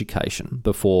first-rate education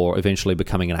before eventually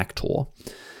becoming an actor.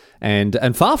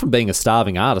 And far from being a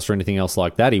starving artist or anything else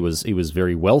like that, he was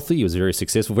very wealthy, he was very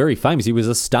successful, very famous. He was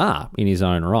a star in his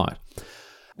own right.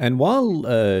 And while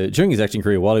during his acting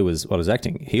career, while he was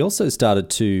acting, he also started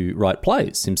to write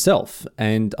plays himself.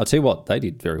 And I'll tell you what, they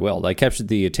did very well. They captured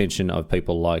the attention of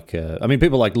people like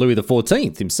Louis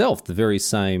XIV himself, the very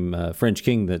same French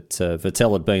king that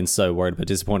Vatel had been so worried about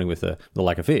disappointing with the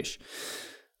lack of fish.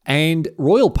 And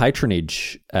royal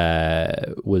patronage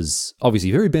was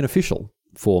obviously very beneficial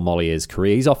for Molière's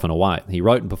career. He's often away. He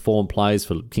wrote and performed plays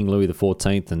for King Louis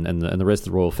XIV and the rest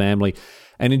of the royal family,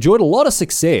 and enjoyed a lot of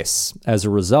success as a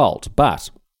result. But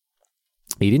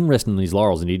he didn't rest on his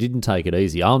laurels, and he didn't take it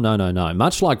easy. Oh, no.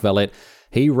 Much like Valette,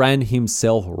 he ran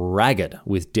himself ragged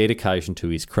with dedication to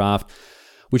his craft,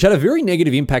 which had a very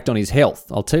negative impact on his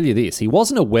health. I'll tell you this, he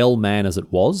wasn't a well man as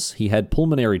it was. He had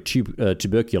pulmonary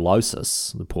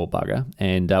tuberculosis, the poor bugger,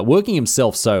 and working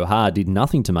himself so hard did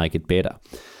nothing to make it better.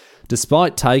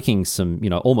 Despite taking some,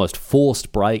 almost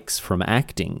forced breaks from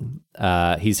acting,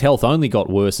 his health only got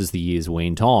worse as the years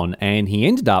went on, and he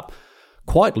ended up,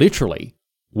 quite literally,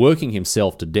 working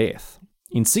himself to death.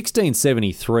 In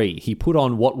 1673, he put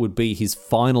on what would be his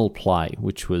final play,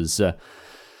 which was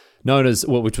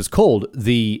called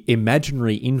The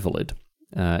Imaginary Invalid,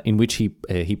 in which he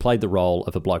played the role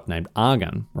of a bloke named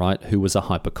Argan, right, who was a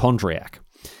hypochondriac.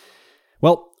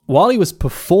 Well, while he was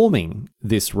performing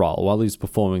this role, while he was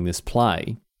performing this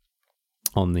play,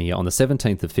 on the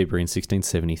 17th of February in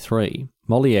 1673,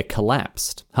 Molière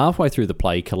collapsed. Halfway through the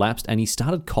play, he collapsed and he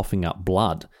started coughing up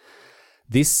blood.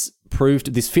 This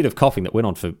fit of coughing that went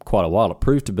on for quite a while, it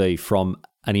proved to be from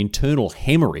an internal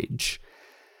hemorrhage.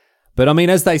 But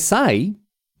as they say,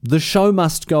 the show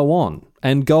must go on.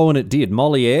 And go on it did.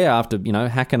 Molière, after,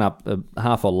 hacking up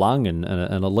half a lung and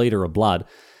a litre of blood,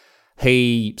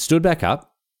 he stood back up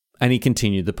and he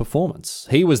continued the performance.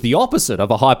 He was the opposite of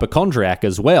a hypochondriac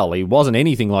as well. He wasn't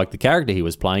anything like the character he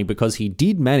was playing because he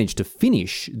did manage to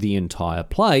finish the entire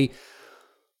play.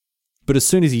 But as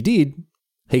soon as he did,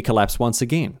 he collapsed once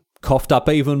again, coughed up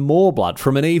even more blood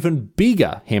from an even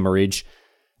bigger hemorrhage,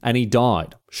 and he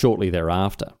died shortly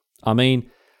thereafter.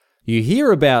 You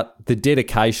hear about the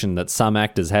dedication that some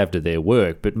actors have to their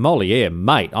work, but Molière,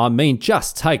 mate,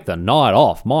 just take the night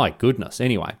off. My goodness.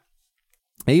 Anyway,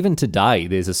 even today,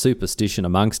 there's a superstition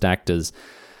amongst actors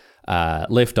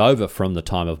left over from the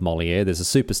time of Molière. There's a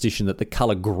superstition that the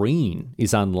colour green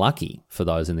is unlucky for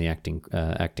those in the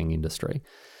acting industry.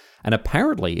 And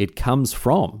apparently it comes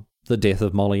from the death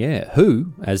of Molière,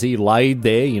 who, as he laid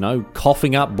there,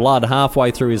 coughing up blood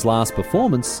halfway through his last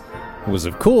performance, was,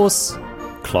 of course,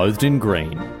 clothed in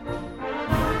green.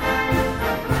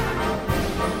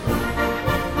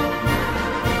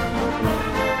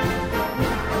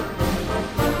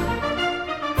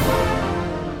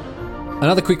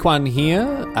 Another quick one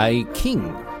here, a king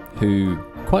who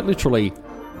quite literally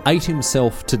ate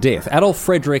himself to death. Adolf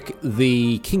Fredrik,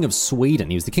 the King of Sweden.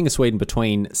 He was the King of Sweden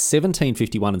between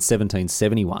 1751 and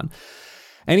 1771.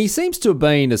 And he seems to have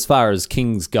been, as far as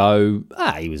kings go,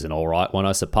 he was an all right one,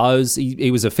 I suppose.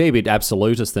 He was a fair bit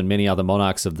absolutist than many other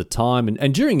monarchs of the time.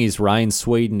 And during his reign,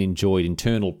 Sweden enjoyed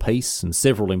internal peace and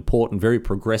several important, very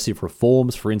progressive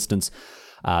reforms. For instance,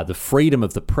 the Freedom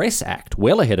of the Press Act,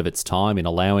 well ahead of its time in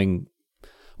allowing,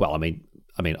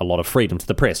 a lot of freedom to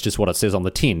the press, just what it says on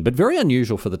the tin, but very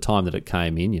unusual for the time that it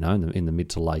came in, in the mid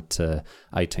to late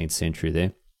 18th century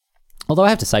there. Although I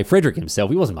have to say, Frederick himself,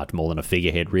 he wasn't much more than a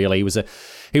figurehead, really. He was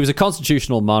a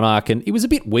constitutional monarch, and he was a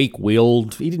bit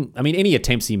weak-willed. Any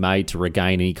attempts he made to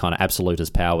regain any kind of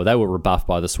absolutist power, they were rebuffed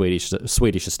by the Swedish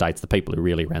estates, the people who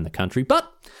really ran the country.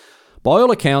 But by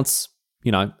all accounts,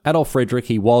 Adolf Fredrik,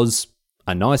 he was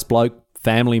a nice bloke,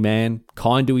 family man,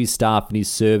 kind to his staff and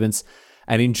his servants,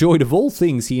 and enjoyed, of all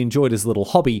things, he enjoyed his little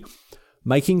hobby,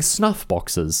 making snuff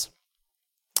boxes.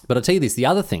 But I tell you this, the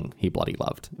other thing he bloody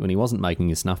loved, when he wasn't making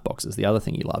his snuff boxes, the other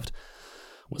thing he loved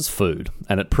was food.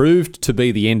 And it proved to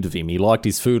be the end of him. He liked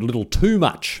his food a little too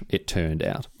much, it turned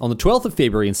out. On the 12th of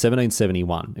February in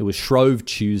 1771, it was Shrove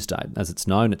Tuesday, as it's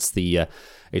known. It's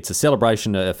a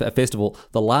celebration, a festival,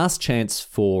 the last chance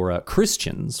for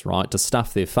Christians, right, to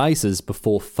stuff their faces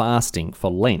before fasting for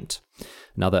Lent.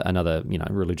 Another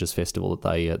religious festival that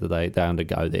they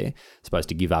undergo there. Supposed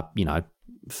to give up,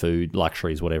 food,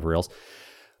 luxuries, whatever else.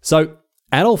 So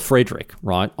Adolf Fredrik,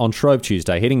 right, on Shrove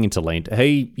Tuesday, heading into Lent,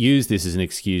 he used this as an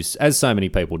excuse, as so many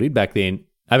people did back then,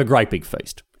 have a great big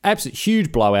feast. Absolute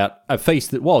huge blowout, a feast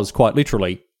that was quite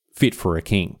literally fit for a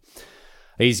king.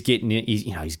 He's getting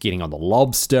on the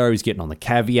lobster, he's getting on the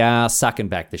caviar, sucking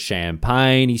back the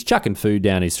champagne, he's chucking food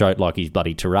down his throat like he's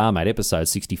bloody Terah, mate, episode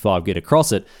 65, get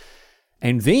across it.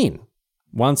 And then,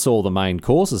 once all the main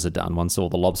courses are done, once all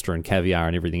the lobster and caviar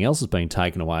and everything else has been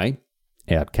taken away,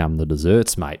 out come the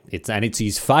desserts, mate. It's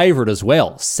his favourite as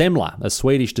well, semla, a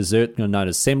Swedish dessert known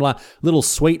as semla. Little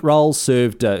sweet rolls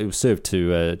served to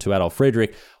Adolf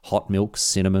Fredrik. Hot milk,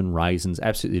 cinnamon, raisins,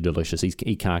 absolutely delicious.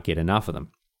 He can't get enough of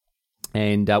them.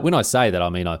 And when I say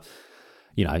that,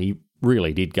 he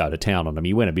really did go to town on them.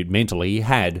 He went a bit mental. He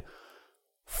had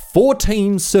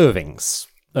 14 servings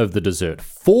of the dessert.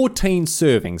 14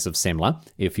 servings of semla,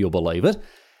 if you'll believe it.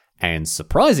 And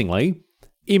surprisingly,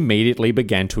 immediately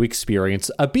began to experience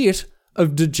a bit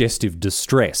of digestive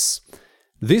distress.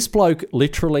 This bloke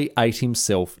literally ate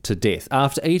himself to death.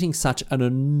 After eating such an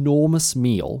enormous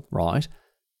meal, right,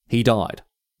 he died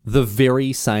the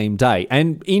very same day.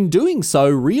 And in doing so,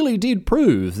 really did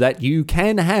prove that you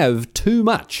can have too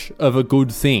much of a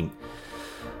good thing.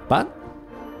 But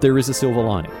there is a silver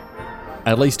lining.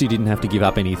 At least he didn't have to give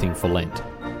up anything for Lent.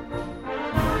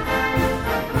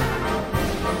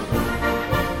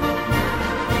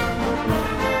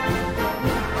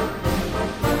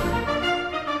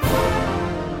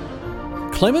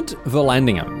 Clement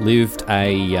Vallandigham lived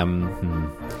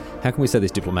how can we say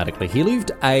this diplomatically? He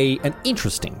lived an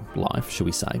interesting life, shall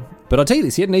we say. But I'll tell you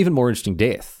this, he had an even more interesting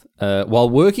death. While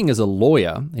working as a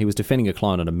lawyer, he was defending a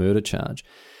client on a murder charge.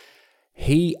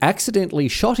 He accidentally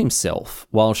shot himself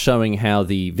while showing how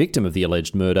the victim of the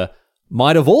alleged murder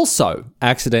might have also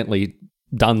accidentally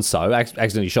done so,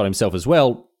 accidentally shot himself as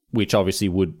well, which obviously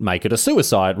would make it a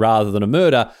suicide rather than a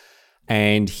murder.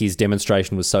 And his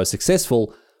demonstration was so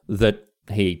successful that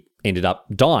he ended up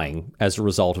dying as a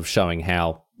result of showing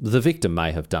how the victim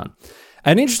may have done.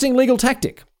 An interesting legal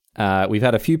tactic. We've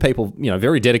had a few people,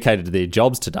 very dedicated to their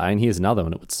jobs today, and here's another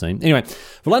one, it would seem. Anyway,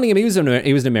 Vallandigham, he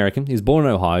was an American. He was born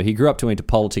in Ohio. He grew up to enter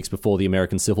politics before the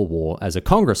American Civil War as a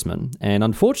congressman, and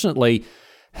unfortunately,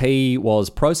 he was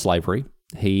pro-slavery.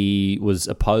 He was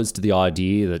opposed to the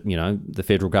idea that, the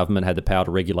federal government had the power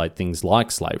to regulate things like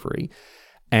slavery.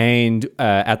 And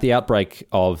at the outbreak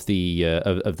of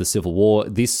the Civil War,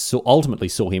 this ultimately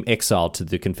saw him exiled to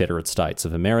the Confederate States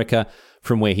of America,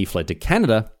 from where he fled to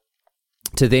Canada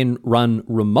to then run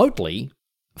remotely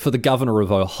for the governor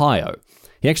of Ohio.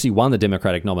 He actually won the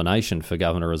Democratic nomination for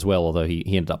governor as well, although he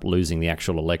ended up losing the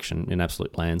actual election in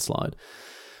absolute landslide.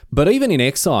 But even in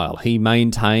exile, he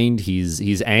maintained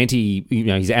his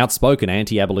outspoken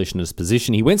anti-abolitionist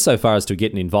position. He went so far as to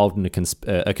get involved in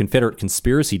a Confederate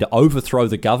conspiracy to overthrow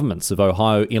the governments of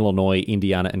Ohio, Illinois,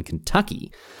 Indiana, and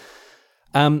Kentucky.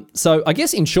 So I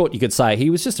guess in short, you could say he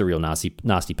was just a real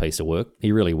nasty piece of work.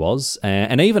 He really was.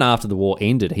 And even after the war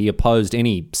ended, he opposed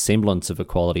any semblance of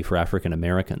equality for African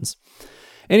Americans.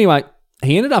 Anyway,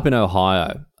 he ended up in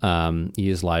Ohio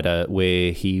years later,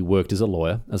 where he worked as a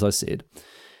lawyer, as I said.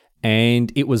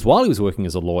 And it was while he was working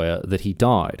as a lawyer that he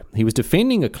died. He was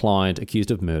defending a client accused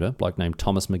of murder, a bloke named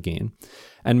Thomas McGann.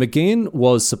 And McGann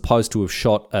was supposed to have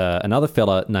shot another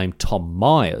fella named Tom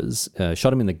Myers,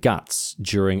 shot him in the guts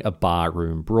during a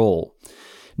barroom brawl.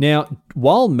 Now,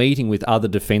 while meeting with other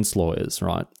defense lawyers,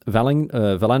 right,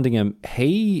 Vallandigham,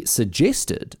 he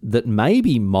suggested that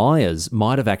maybe Myers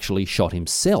might have actually shot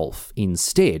himself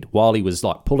instead. While he was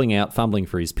fumbling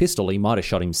for his pistol, he might have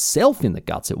shot himself in the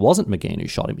guts. It wasn't McGann who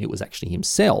shot him, it was actually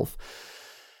himself.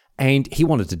 And he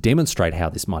wanted to demonstrate how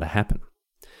this might have happened.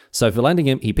 So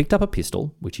Vallandigham, he picked up a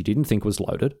pistol, which he didn't think was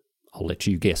loaded. I'll let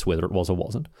you guess whether it was or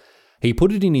wasn't. He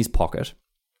put it in his pocket,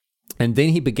 and then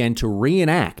he began to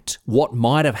reenact what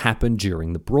might have happened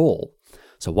during the brawl.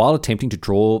 So while attempting to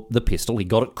draw the pistol, he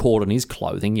got it caught on his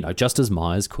clothing, just as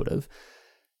Myers could have,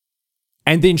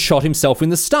 and then shot himself in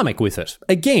the stomach with it.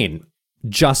 Again,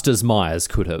 just as Myers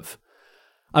could have.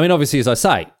 I mean, obviously, as I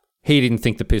say, he didn't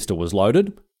think the pistol was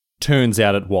loaded. Turns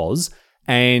out it was,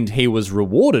 and he was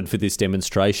rewarded for this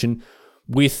demonstration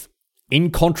with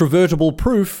incontrovertible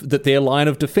proof that their line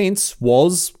of defense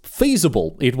was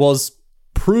feasible. It was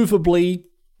provably,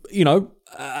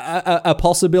 a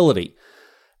possibility.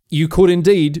 You could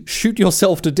indeed shoot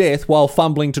yourself to death while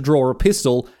fumbling to draw a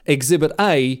pistol. Exhibit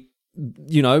A,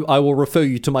 I will refer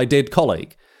you to my dead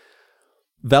colleague.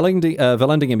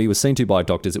 Vallandigham, he was seen to by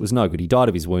doctors. It was no good. He died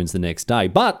of his wounds the next day.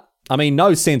 But,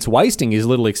 no sense wasting his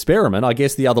little experiment. I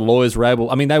guess the other lawyers were able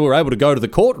to go to the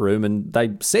courtroom and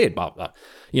they said,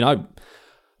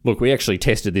 look, we actually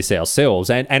tested this ourselves.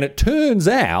 And it turns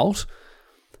out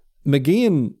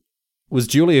McGann was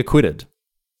duly acquitted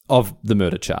of the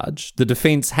murder charge. The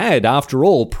defence had, after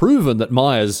all, proven that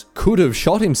Myers could have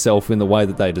shot himself in the way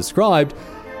that they described,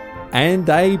 and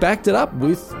they backed it up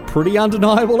with pretty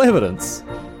undeniable evidence.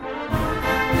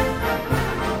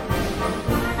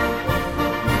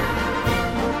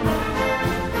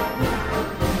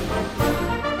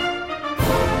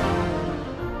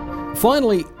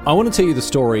 Finally, I want to tell you the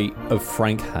story of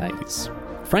Frank Hayes.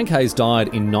 Frank Hayes died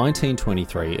in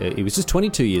 1923. He was just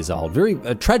 22 years old. Very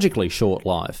tragically short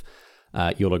life,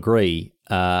 you'll agree.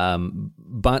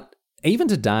 But even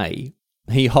today,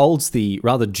 he holds the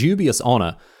rather dubious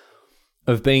honour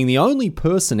of being the only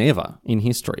person ever in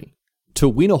history to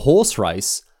win a horse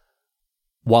race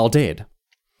while dead.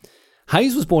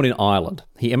 Hayes was born in Ireland.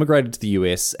 He emigrated to the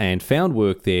US and found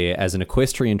work there as an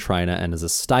equestrian trainer and as a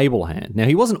stable hand. Now,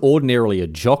 he wasn't ordinarily a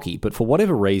jockey, but for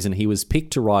whatever reason, he was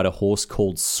picked to ride a horse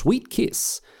called Sweet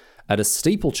Kiss at a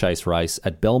steeplechase race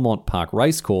at Belmont Park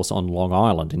Racecourse on Long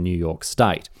Island in New York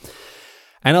State.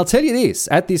 And I'll tell you this,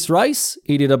 at this race,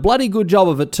 he did a bloody good job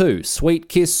of it too. Sweet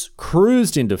Kiss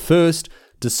cruised into first,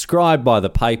 described by the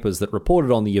papers that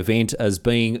reported on the event as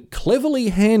being cleverly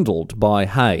handled by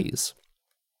Hayes.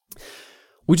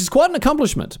 Which is quite an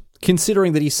accomplishment,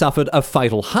 considering that he suffered a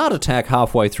fatal heart attack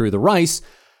halfway through the race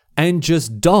and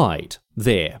just died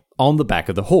there on the back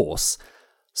of the horse.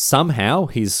 Somehow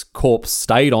his corpse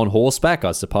stayed on horseback.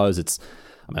 I suppose it's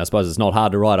not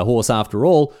hard to ride a horse after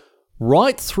all,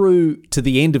 right through to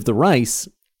the end of the race,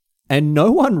 and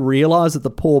no one realised that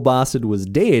the poor bastard was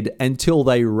dead until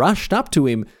they rushed up to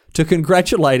him to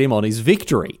congratulate him on his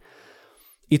victory.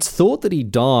 It's thought that he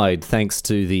died thanks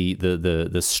to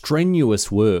the strenuous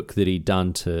work that he'd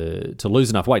done to lose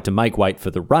enough weight to make weight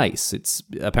for the race.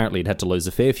 Apparently he'd had to lose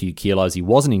a fair few kilos. He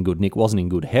wasn't in good nick, wasn't in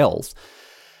good health.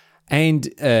 And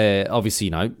obviously,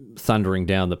 thundering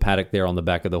down the paddock there on the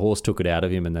back of the horse took it out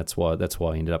of him, and that's why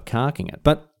he ended up carking it.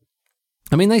 But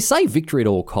they say victory at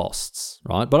all costs,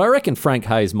 right? But I reckon Frank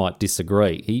Hayes might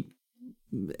disagree.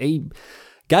 He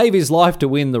gave his life to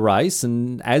win the race,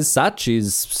 and as such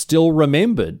is still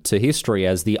remembered to history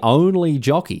as the only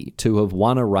jockey to have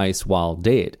won a race while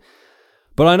dead.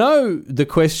 But I know the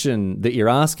question that you're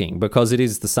asking, because it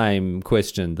is the same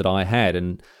question that I had,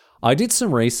 and I did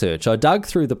some research. I dug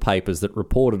through the papers that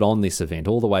reported on this event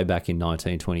all the way back in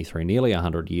 1923, nearly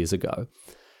 100 years ago.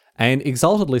 And,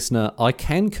 exalted listener, I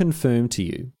can confirm to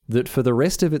you that for the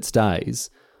rest of its days,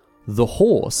 the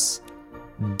horse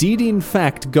did in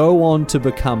fact go on to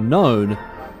become known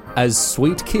as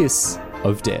Sweet Kiss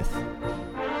of Death.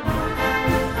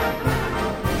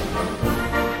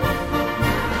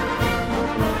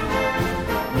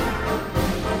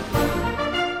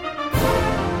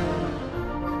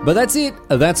 But that's it.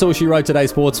 That's all she wrote today,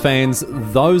 sports fans.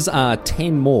 Those are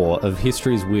 10 more of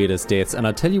history's weirdest deaths. And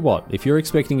I tell you what, if you're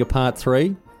expecting a part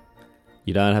 3,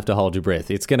 You don't have to hold your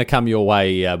breath. It's going to come your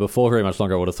way before very much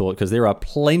longer, I would have thought, because there are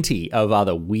plenty of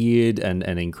other weird and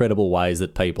incredible ways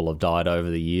that people have died over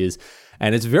the years.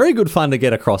 And it's very good fun to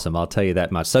get across them, I'll tell you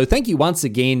that much. So thank you once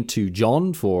again to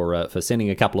John for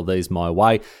sending a couple of these my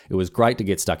way. It was great to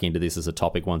get stuck into this as a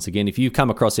topic once again. If you've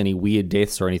come across any weird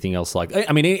deaths or anything else like,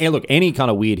 I mean, look, any kind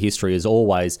of weird history is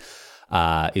always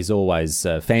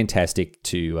fantastic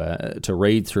to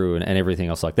read through and everything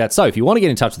else like that. So if you want to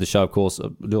get in touch with the show, of course,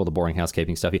 do all the boring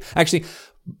housekeeping stuff here. Actually,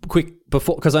 quick,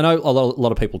 before, because I know a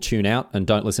lot of people tune out and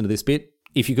don't listen to this bit.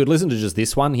 If you could listen to just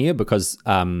this one here, because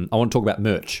I want to talk about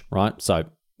merch, right? So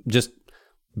just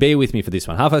bear with me for this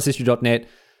one. halfarsedhistory.net,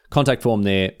 contact form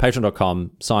there,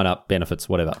 patreon.com, sign up, benefits,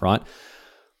 whatever, right?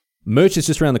 Merch is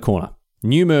just around the corner.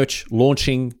 New merch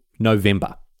launching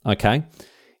November, okay?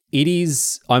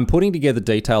 I'm putting together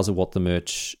details of what the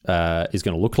merch is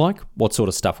going to look like, what sort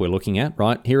of stuff we're looking at,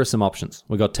 right? Here are some options.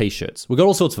 We've got t-shirts. We've got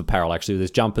all sorts of apparel, actually.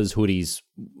 There's jumpers, hoodies,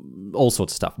 all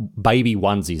sorts of stuff. Baby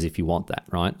onesies, if you want that,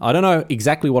 right? I don't know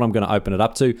exactly what I'm going to open it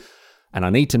up to, and I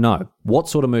need to know, what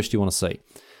sort of merch do you want to see?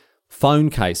 Phone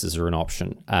cases are an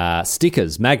option.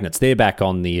 Stickers, magnets, they're back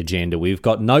on the agenda. We've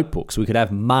got notebooks. We could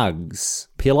have mugs,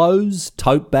 pillows,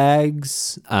 tote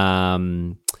bags,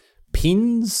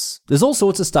 pins. There's all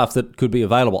sorts of stuff that could be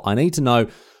available. I need to know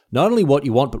not only what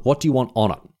you want, but what do you want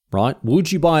on it, right?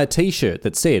 Would you buy a t-shirt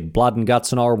that said blood and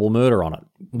guts and horrible murder on it?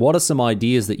 What are some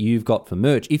ideas that you've got for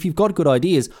merch? If you've got good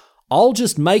ideas, I'll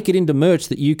just make it into merch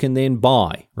that you can then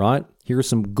buy, right? Here are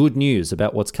some good news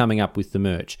about what's coming up with the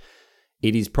merch.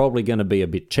 It is probably going to be a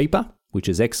bit cheaper, which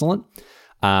is excellent.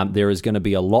 There is going to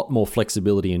be a lot more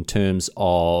flexibility in terms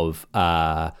of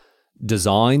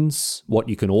designs, what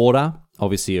you can order,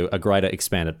 obviously a greater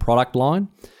expanded product line.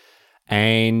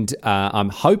 And I'm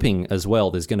hoping as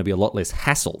well there's going to be a lot less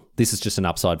hassle. This is just an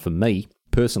upside for me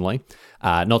personally,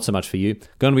 not so much for you.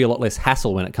 Going to be a lot less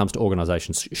hassle when it comes to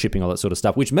organizations, shipping, all that sort of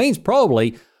stuff, which means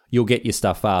probably you'll get your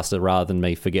stuff faster rather than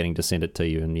me forgetting to send it to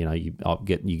you and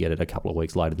you get it a couple of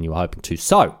weeks later than you were hoping to.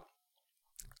 So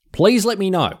please let me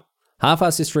know.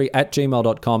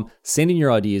 halfarsedhistory@gmail.com. Send in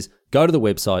your ideas. Go to the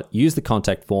website. Use the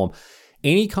contact form.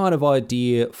 Any kind of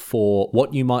idea for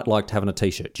what you might like to have on a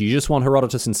t-shirt? Do you just want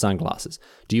Herodotus in sunglasses?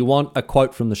 Do you want a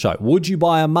quote from the show? Would you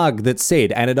buy a mug that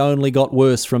said, and it only got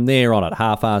worse from there on it,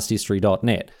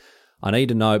 halfarsedhistory.net? I need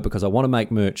to know because I want to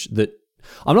make merch that...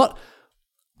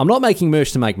 I'm not making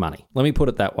merch to make money. Let me put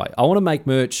it that way. I want to make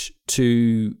merch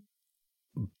to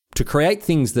create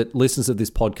things that listeners of this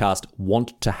podcast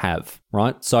want to have,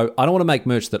 right? So I don't want to make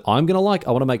merch that I'm going to like.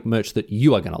 I want to make merch that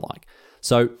you are going to like.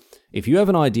 So if you have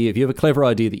an idea, if you have a clever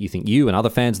idea that you think you and other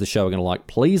fans of the show are going to like,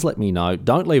 please let me know.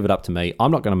 Don't leave it up to me.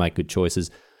 I'm not going to make good choices.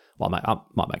 Well, I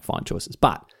might make fine choices,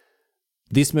 but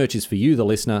this merch is for you, the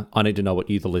listener. I need to know what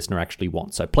you, the listener, actually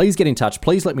want. So please get in touch.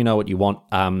 Please let me know what you want.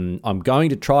 I'm going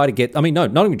to try to get... not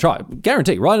even try.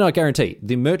 Guarantee. Right now, I guarantee.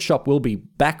 The merch shop will be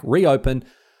back, reopened,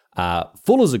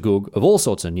 full as a goog of all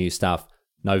sorts of new stuff,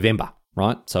 November,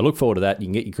 right? So look forward to that. You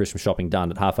can get your Christmas shopping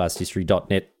done at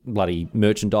halfarsedhistory.net, bloody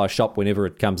merchandise shop whenever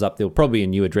it comes up. There'll probably be a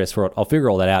new address for it. I'll figure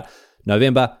all that out.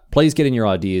 November, please get in your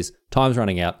ideas. Time's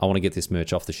running out. I want to get this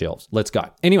merch off the shelves. Let's go.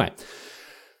 Anyway,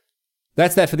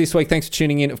 that's that for this week. Thanks for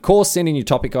tuning in. Of course, send in your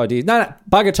topic ideas. No,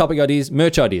 bugger topic ideas,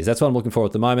 merch ideas. That's what I'm looking for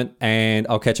at the moment. And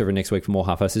I'll catch you over next week for more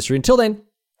Half-Assed History. Until then,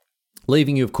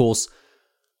 leaving you, of course,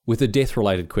 with a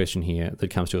death-related question here that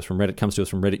comes to us from Reddit. Comes to us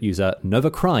from Reddit user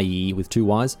Novacry with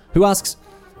 2 Ys, who asks,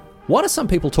 why do some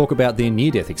people talk about their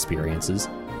near-death experiences,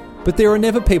 but there are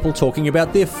never people talking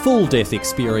about their full-death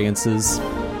experiences?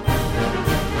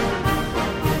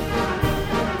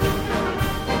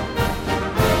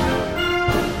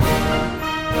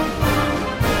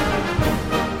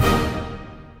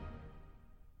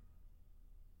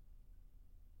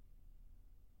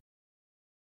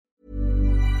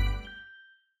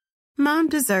 Mom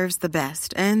deserves the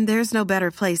best, and there's no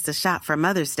better place to shop for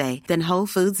Mother's Day than Whole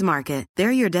Foods Market.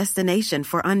 They're your destination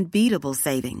for unbeatable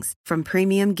savings, from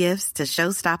premium gifts to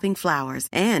show-stopping flowers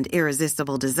and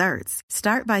irresistible desserts.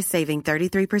 Start by saving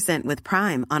 33% with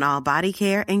Prime on all body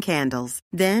care and candles.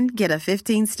 Then get a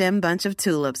 15-stem bunch of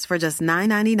tulips for just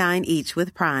 $9.99 each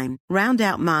with Prime. Round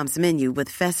out Mom's menu with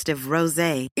festive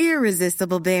rosé,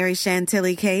 irresistible berry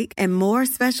chantilly cake, and more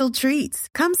special treats.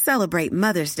 Come celebrate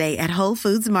Mother's Day at Whole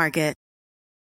Foods Market.